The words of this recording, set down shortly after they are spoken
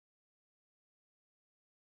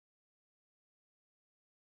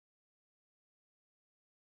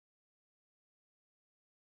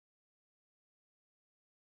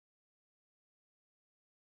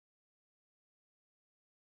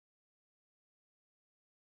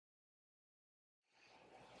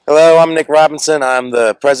Hello, I'm Nick Robinson. I'm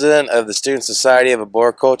the president of the Student Society of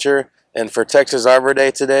Arboriculture, and for Texas Arbor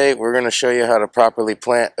Day today, we're going to show you how to properly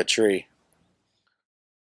plant a tree.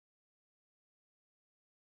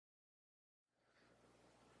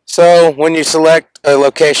 So, when you select a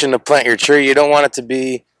location to plant your tree, you don't want it to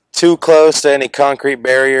be too close to any concrete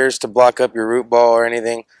barriers to block up your root ball or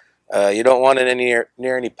anything. You don't want it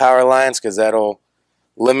near any power lines because that'll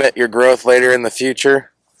limit your growth later in the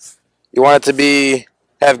future. You want it to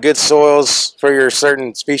have good soils for your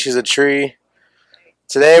certain species of tree.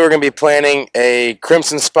 Today we're going to be planting a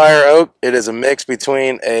crimson spire oak. It is a mix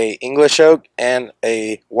between a English oak and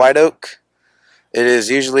a white oak. It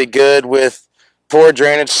is usually good with poor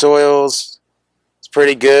drainage soils. It's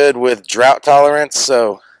pretty good with drought tolerance,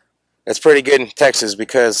 so it's pretty good in Texas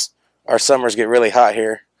because our summers get really hot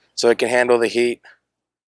here, so it can handle the heat.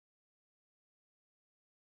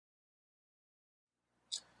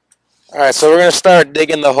 Alright, so we're going to start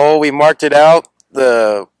digging the hole. We marked it out,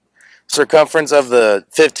 the circumference of the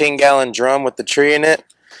 15-gallon drum with the tree in it.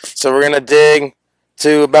 So we're going to dig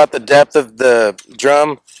to about the depth of the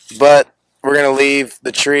drum, but we're going to leave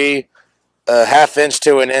the tree a ½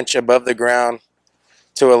 to an inch above the ground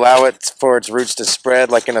to allow it for its roots to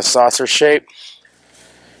spread like in a saucer shape.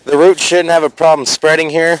 The roots shouldn't have a problem spreading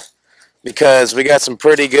here because we got some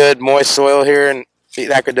pretty good moist soil here in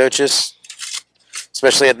Nacogdoches,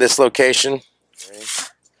 especially at this location.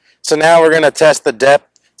 So now we're going to test the depth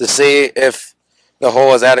to see if the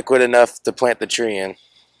hole is adequate enough to plant the tree in.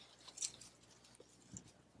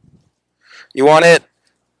 You want it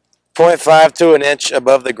 0.5 to an inch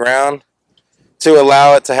above the ground to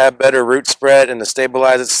allow it to have better root spread and to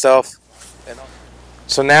stabilize itself.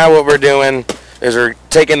 So now what we're doing is we're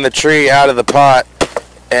taking the tree out of the pot,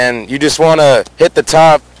 and you just want to hit the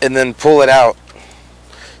top and then pull it out.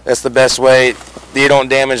 That's the best way. You don't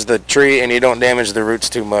damage the tree and you don't damage the roots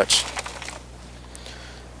too much.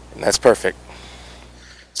 And that's perfect.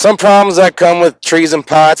 Some problems that come with trees and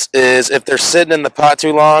pots is if they're sitting in the pot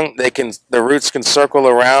too long, the roots can circle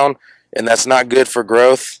around, and that's not good for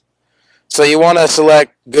growth. So you want to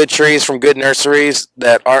select good trees from good nurseries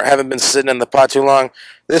that haven't been sitting in the pot too long.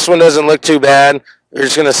 This one doesn't look too bad. You're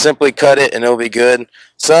just going to simply cut it and it'll be good.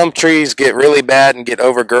 Some trees get really bad and get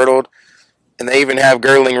over-girdled, and they even have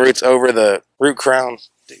girdling roots over the root crown.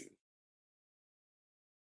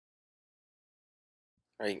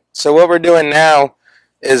 Right. So what we're doing now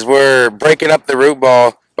is we're breaking up the root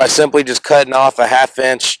ball by simply just cutting off a ½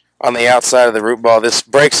 inch on the outside of the root ball. This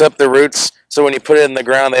breaks up the roots, so when you put it in the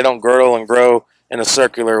ground, they don't girdle and grow in a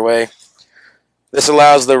circular way. This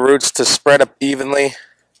allows the roots to spread up evenly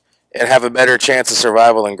and have a better chance of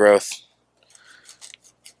survival and growth.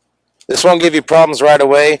 This won't give you problems right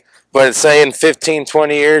away, but say in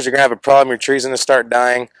 15-20 years, you're going to have a problem. Your tree's going to start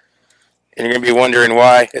dying, and you're going to be wondering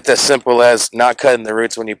why. It's as simple as not cutting the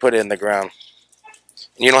roots when you put it in the ground.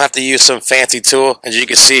 And you don't have to use some fancy tool. As you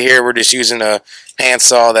can see here, we're just using a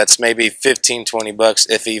handsaw that's maybe 15-20 bucks,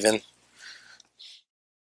 if even.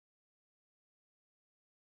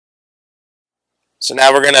 So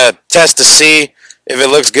now we're going to test to see if it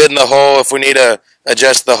looks good in the hole, if we need to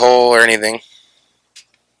adjust the hole or anything.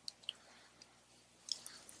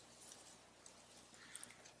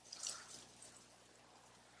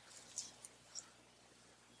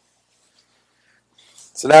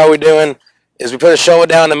 So now what we're doing is we put a shovel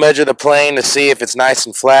down to measure the plane to see if it's nice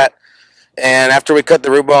and flat. And after we cut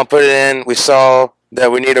the root ball and put it in, we saw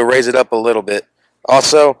that we need to raise it up a little bit.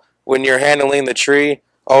 Also, when you're handling the tree,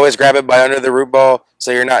 always grab it by under the root ball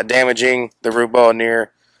so you're not damaging the root ball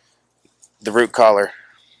near the root collar.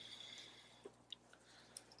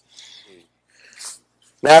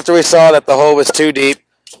 Now after we saw that the hole was too deep,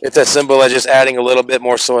 it's as simple as just adding a little bit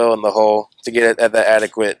more soil in the hole to get it at the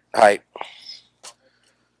adequate height.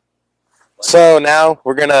 So now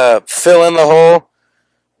we're going to fill in the hole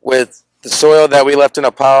with the soil that we left in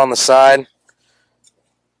a pile on the side.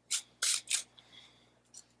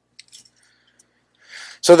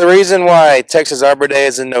 So the reason why Texas Arbor Day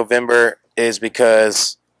is in November is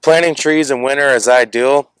because planting trees in winter is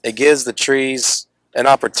ideal. It gives the trees an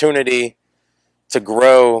opportunity to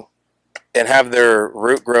grow and have their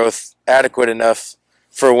root growth adequate enough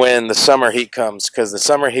for when the summer heat comes, because the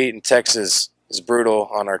summer heat in Texas is brutal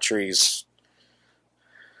on our trees.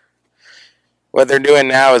 What they're doing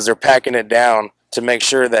now is they're packing it down to make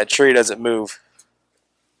sure that tree doesn't move.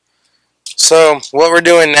 So what we're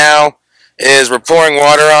doing now is we're pouring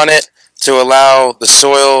water on it to allow the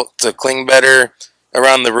soil to cling better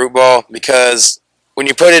around the root ball, because when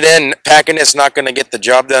you put it in, packing it's not going to get the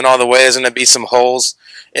job done all the way. There's going to be some holes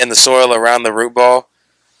in the soil around the root ball.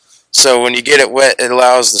 So when you get it wet, it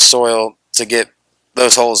allows the soil to get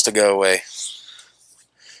those holes to go away.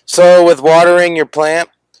 So with watering your plant,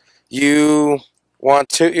 you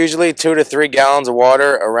want usually 2 to 3 gallons of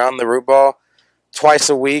water around the root ball twice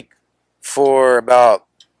a week for about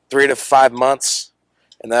 3 to 5 months,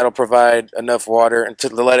 and that'll provide enough water to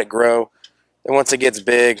let it grow. And once it gets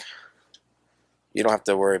big, you don't have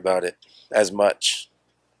to worry about it as much.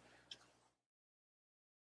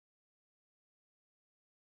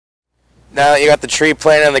 Now that you got the tree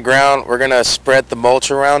planted in the ground, we're going to spread the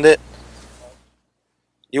mulch around it.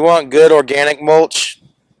 You want good organic mulch.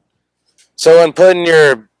 So when putting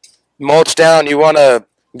your mulch down, you want to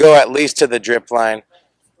go at least to the drip line,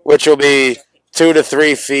 which will be 2 to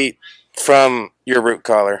 3 feet from your root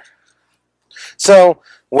collar. So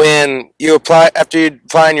when you apply, after you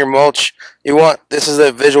applying your mulch, this is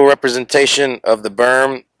a visual representation of the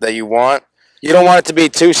berm that you want. You don't want it to be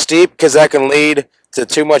too steep because that can lead to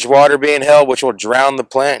too much water being held, which will drown the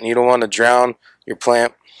plant, and you don't want to drown your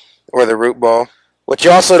plant or the root ball. What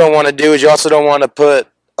you also don't want to do is you also don't want to put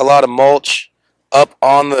a lot of mulch up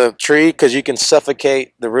on the tree because you can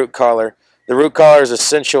suffocate the root collar. The root collar is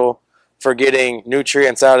essential for getting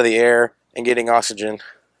nutrients out of the air and getting oxygen.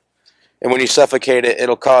 And when you suffocate it,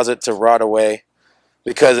 it'll cause it to rot away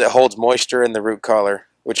because it holds moisture in the root collar,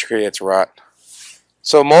 which creates rot.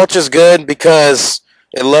 So mulch is good because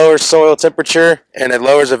it lowers soil temperature and it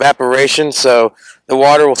lowers evaporation, so the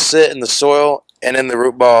water will sit in the soil and in the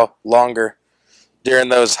root ball longer during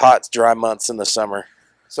those hot, dry months in the summer.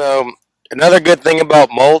 So another good thing about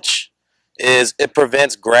mulch is it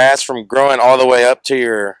prevents grass from growing all the way up to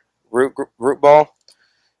your root ball,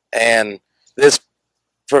 and this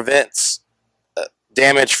prevents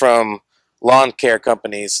damage from lawn care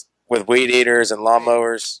companies with weed eaters and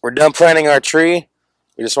lawnmowers. We're done planting our tree.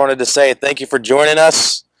 We just wanted to say thank you for joining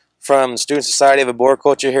us from Student Society of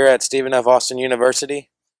Arboriculture here at Stephen F. Austin University.